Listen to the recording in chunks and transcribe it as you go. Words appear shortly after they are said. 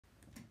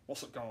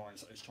What's up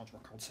guys, it's John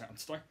Records here, and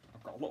today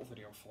I've got a little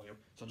video for you.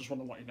 So I just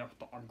want to let you know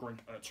that I'm going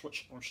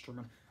Twitch live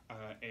streaming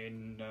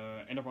in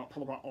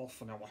probably about half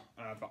an hour.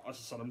 But as I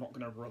said, I'm not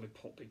going to really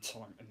put the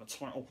time in the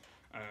title,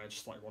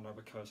 just to let you all know,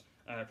 because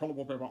probably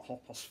will be about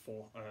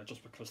 4:30,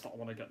 just because that I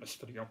want to get this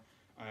video.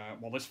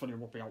 Well, this video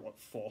will be out at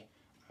 4.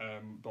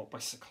 But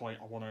basically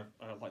I want to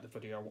let the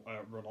video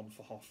run on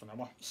for half an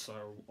hour,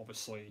 so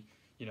obviously,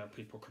 you know,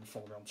 people can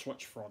follow me on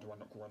Twitch for I do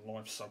end up going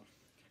live. So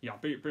yeah,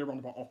 be around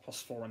about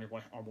 4:30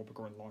 anyway. I will be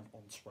going live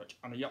on Twitch,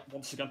 and yeah,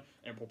 once again,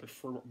 it will be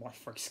through my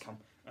Facecam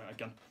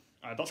again.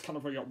 That's kind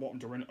of what I'm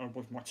doing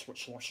with my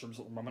Twitch live streams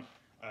at the moment.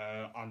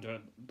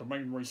 And the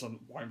main reason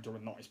why I'm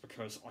doing that is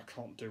because I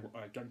can't do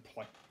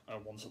gameplay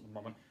ones at the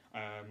moment.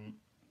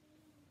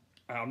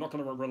 I'm not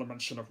going to really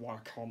mention of why I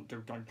can't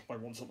do gameplay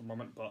ones at the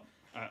moment, but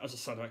as I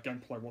said,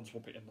 gameplay ones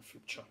will be in the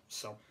future.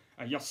 So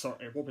yes, so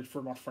it will be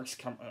through my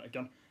Facecam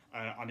again,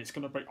 and it's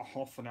going to be a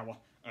half an hour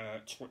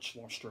Twitch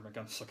live stream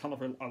again. So kind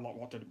of like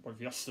what I did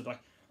with yesterday,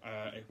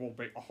 it will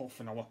be a half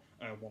an hour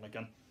one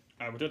again.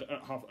 We did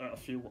have a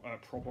few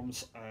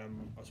problems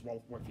as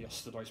well with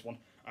yesterday's one,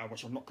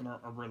 which I'm not going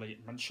to really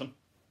mention.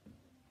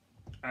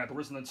 There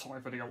is an entire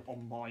video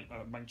on my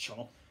main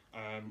channel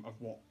of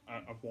what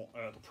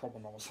the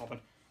problem I was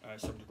having,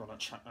 so I'm going to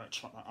check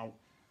that out.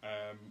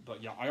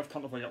 But yeah, I have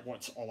kind of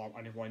worked it all out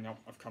anyway now.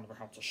 I've kind of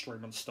had to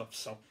stream and stuff,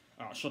 so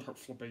I should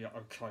hopefully be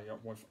okay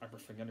with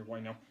everything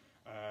anyway now.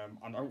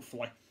 And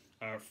hopefully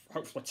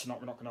tonight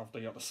we're not going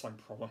to have the same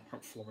problem.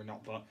 Hopefully we're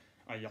not, but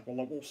yeah,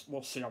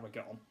 we'll see how we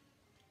get on.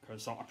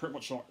 Because I pretty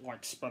much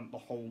like spent the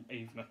whole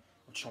evening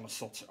trying to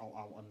sort it all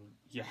out, and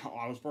yeah,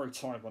 I was very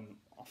tired when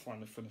I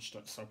finally finished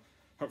it. So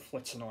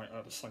hopefully tonight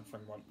the same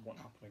thing won't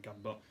happen again.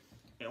 But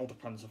it all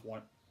depends of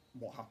like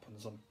what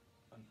happens and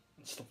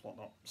stuff like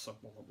that. So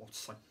we'll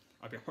see.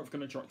 I hope you're going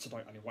to enjoy it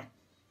today anyway.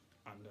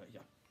 And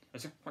yeah,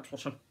 thanks for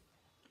watching,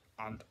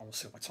 and I will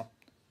see you later.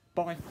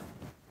 Bye.